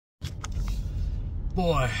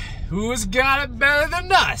Boy, who's got it better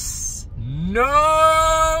than us?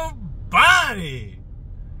 Nobody!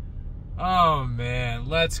 Oh man,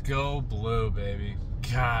 let's go blue, baby.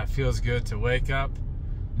 God, it feels good to wake up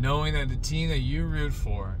knowing that the team that you root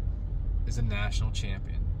for is a national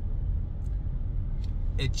champion.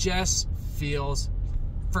 It just feels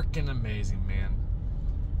freaking amazing, man.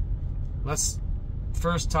 Let's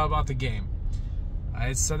first talk about the game. I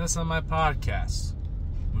had said this on my podcast.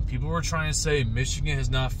 When people were trying to say Michigan has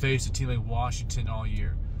not faced a team like Washington all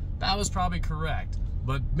year, that was probably correct.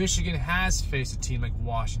 But Michigan has faced a team like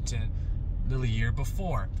Washington the year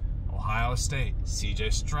before. Ohio State,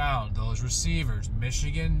 C.J. Stroud, those receivers.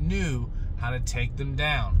 Michigan knew how to take them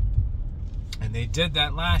down. And they did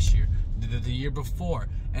that last year, did it the year before.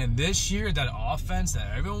 And this year, that offense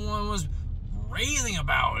that everyone was railing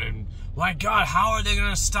about, and my God, how are they going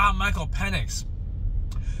to stop Michael Penix?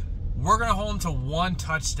 We're going to hold them to one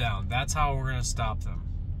touchdown. That's how we're going to stop them.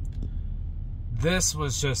 This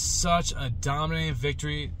was just such a dominating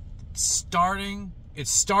victory. It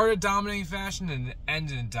started dominating fashion and it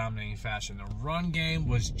ended in dominating fashion. The run game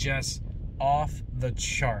was just off the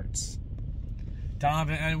charts.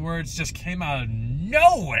 Donovan Edwards just came out of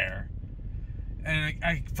nowhere. And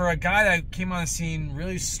for a guy that came on the scene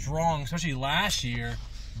really strong, especially last year,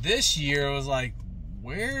 this year it was like,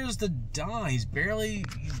 where's the Don? He's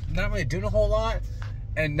not really doing a whole lot.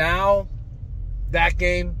 And now, that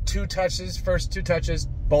game, first two touches,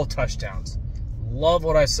 both touchdowns. Love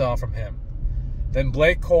what I saw from him. Then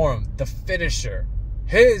Blake Corum, the finisher,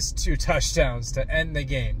 his 2 touchdowns to end the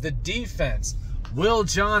game. The defense, Will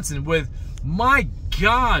Johnson with, my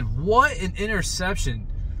God, what an interception.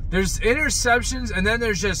 There's interceptions, and then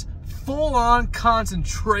there's just full-on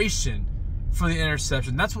concentration for the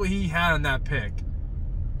interception. That's what he had on that pick.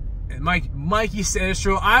 And Mikey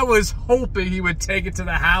Sandstrom, I was hoping he would take it to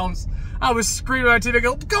the house. I was screaming at my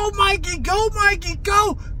team, go Mikey, go Mikey,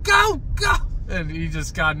 go, go, go. And he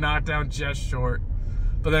just got knocked down just short.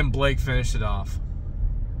 But then Blake finished it off.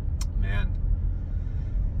 Man.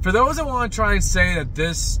 For those that want to try and say that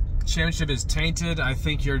this championship is tainted, I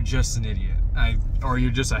think you're just an idiot. Or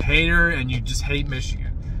you're just a hater and you just hate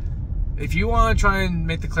Michigan. If you want to try and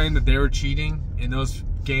make the claim that they were cheating in those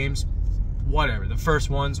games, whatever. The first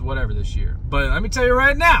ones, whatever this year. But let me tell you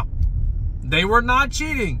right now, they were not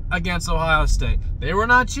cheating against Ohio State. They were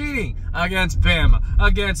not cheating against Bama,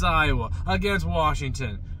 against Iowa, against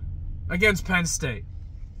Washington, against Penn State.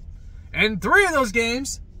 And 2 of those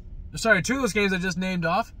games I just named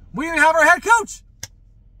off, we didn't have our head coach.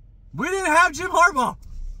 We didn't have Jim Harbaugh.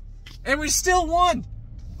 And we still won.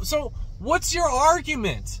 So what's your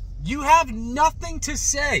argument? You have nothing to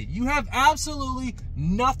say. You have absolutely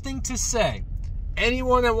nothing to say.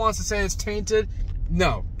 Anyone that wants to say it's tainted,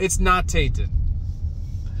 no, it's not tainted.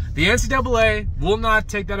 The NCAA will not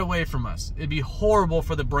take that away from us. It'd be horrible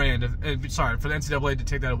for the brand, for the NCAA to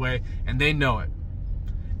take that away, and they know it.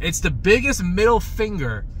 It's the biggest middle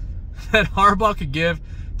finger that Harbaugh could give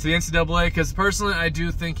to the NCAA, because personally, I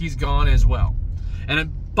do think he's gone as well.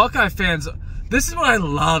 And Buckeye fans, this is what I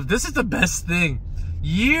love. This is the best thing.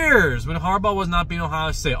 Years when Harbaugh was not being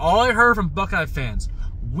Ohio State, all I heard from Buckeye fans,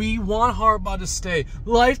 we want Harbaugh to stay.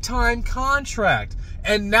 Lifetime contract.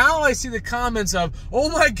 And now I see the comments of, oh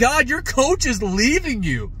my God, your coach is leaving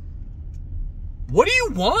you. What do you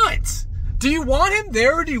want? Do you want him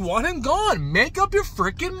there or do you want him gone? Make up your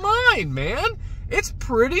freaking mind, man. It's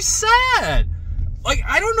pretty sad. Like,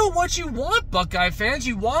 I don't know what you want, Buckeye fans.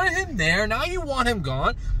 You wanted him there. Now you want him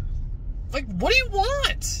gone. Like, what do you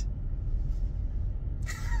want?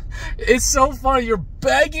 It's so funny. You're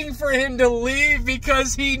begging for him to leave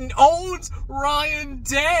because he owns Ryan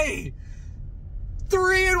Day.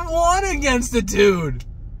 3-1 against the dude.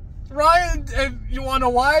 Ryan, you want to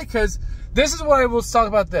know why? Because this is what I will talk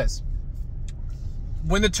about this.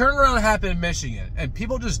 When the turnaround happened in Michigan, and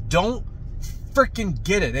people just don't freaking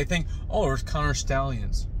get it. They think, oh, there's Connor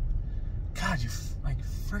Stallions. God, you're like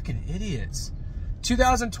freaking idiots.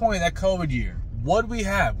 2020, that COVID year, what did we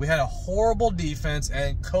have? We had a horrible defense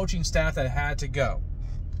and coaching staff that had to go.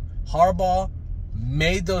 Harbaugh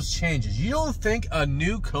made those changes. You don't think a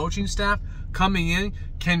new coaching staff coming in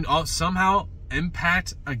can somehow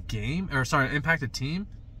impact a game, impact a team?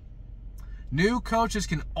 New coaches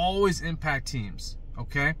can always impact teams,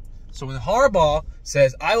 okay? So when Harbaugh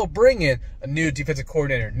says, I will bring in a new defensive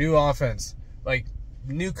coordinator, new offense, like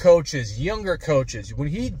new coaches, younger coaches, when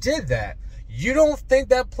he did that, you don't think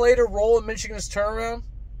that played a role in Michigan's turnaround?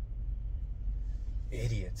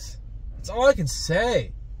 Idiots. That's all I can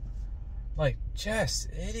say. Like, just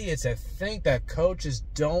idiots that think that coaches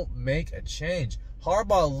don't make a change.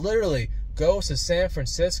 Harbaugh literally goes to San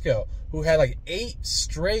Francisco, who had like 8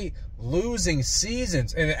 straight losing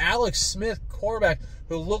seasons, and an Alex Smith quarterback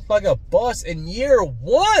who looked like a bust in year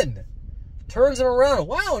 1 turns him around.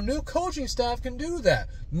 Wow, new coaching staff can do that.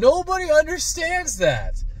 Nobody understands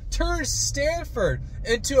that. Turns Stanford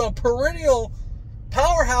into a perennial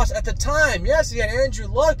powerhouse at the time. Yes, he had Andrew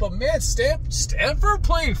Luck, but man, Stanford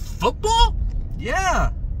playing football?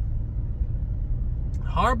 Yeah.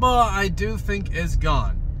 Harbaugh, I do think, is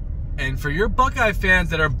gone. And for your Buckeye fans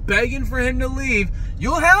that are begging for him to leave,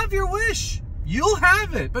 you'll have your wish. You'll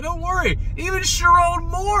have it. But don't worry. Even Sherrone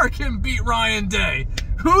Moore can beat Ryan Day.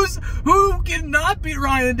 Who cannot beat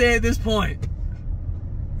Ryan Day at this point?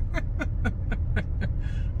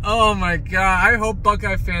 Oh my God. I hope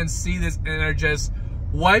Buckeye fans see this and are just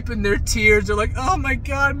wiping their tears. They're like, oh my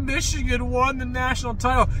God, Michigan won the national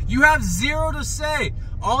title. You have 0 to say.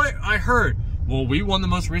 All I heard, well, we won the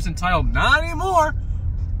most recent title. Not anymore.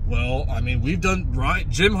 Well, I mean, we've done right.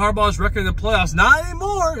 Jim Harbaugh's record in the playoffs. Not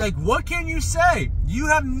anymore. Like, what can you say? You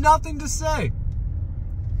have nothing to say.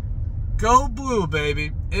 Go blue,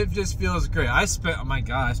 baby. It just feels great. Oh my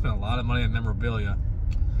God, I spent a lot of money on memorabilia.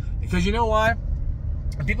 Because you know why?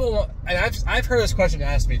 People, and I've heard this question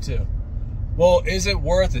asked me too. Well, is it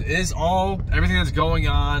worth it? Is everything that's going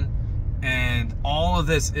on and all of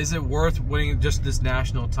this, is it worth winning just this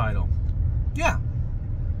national title? Yeah.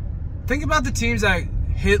 Think about the teams that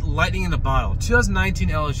hit lightning in a bottle. 2019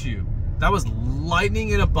 LSU. That was lightning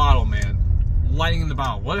in a bottle, man. Lightning in the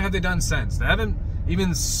bottle. What have they done since? They haven't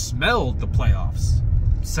even smelled the playoffs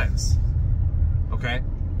since. Okay?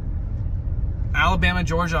 Alabama and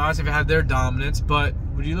Georgia obviously have had their dominance, but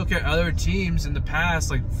when you look at other teams in the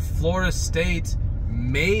past, like Florida State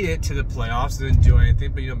made it to the playoffs, didn't do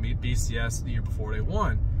anything, but beat BCS the year before they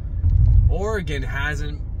won. Oregon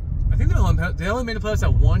hasn't. I think they only made the playoffs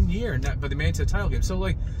that 1 year, but they made it to the title game. So,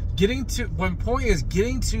 like, one point is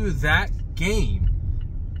getting to that game.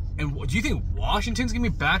 And do you think Washington's going to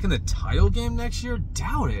be back in the title game next year?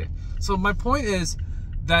 Doubt it. So, my point is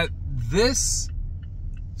that this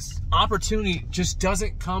opportunity just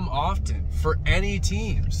doesn't come often for any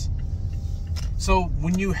teams. So,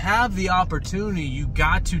 when you have the opportunity, you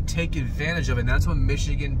got to take advantage of it. And that's what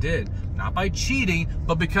Michigan did. Not by cheating,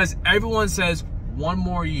 but because everyone says, 1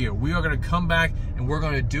 more year. We are going to come back and we're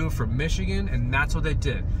going to do it for Michigan, and that's what they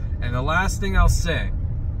did. And the last thing I'll say,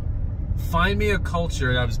 find me a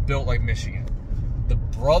culture that was built like Michigan. The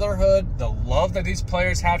brotherhood, the love that these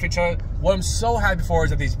players have for each other. What I'm so happy for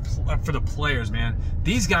is that for the players, man,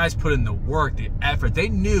 these guys put in the work, the effort. They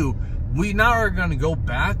knew we now are going to go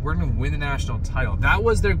back. We're going to win the national title. That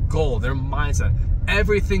was their goal, their mindset.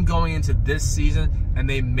 Everything going into this season, and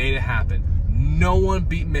they made it happen. No one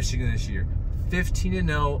beat Michigan this year.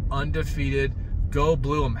 15-0, undefeated. Go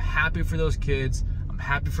blue. I'm happy for those kids. I'm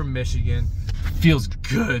happy for Michigan. Feels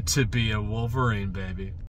good to be a Wolverine, baby.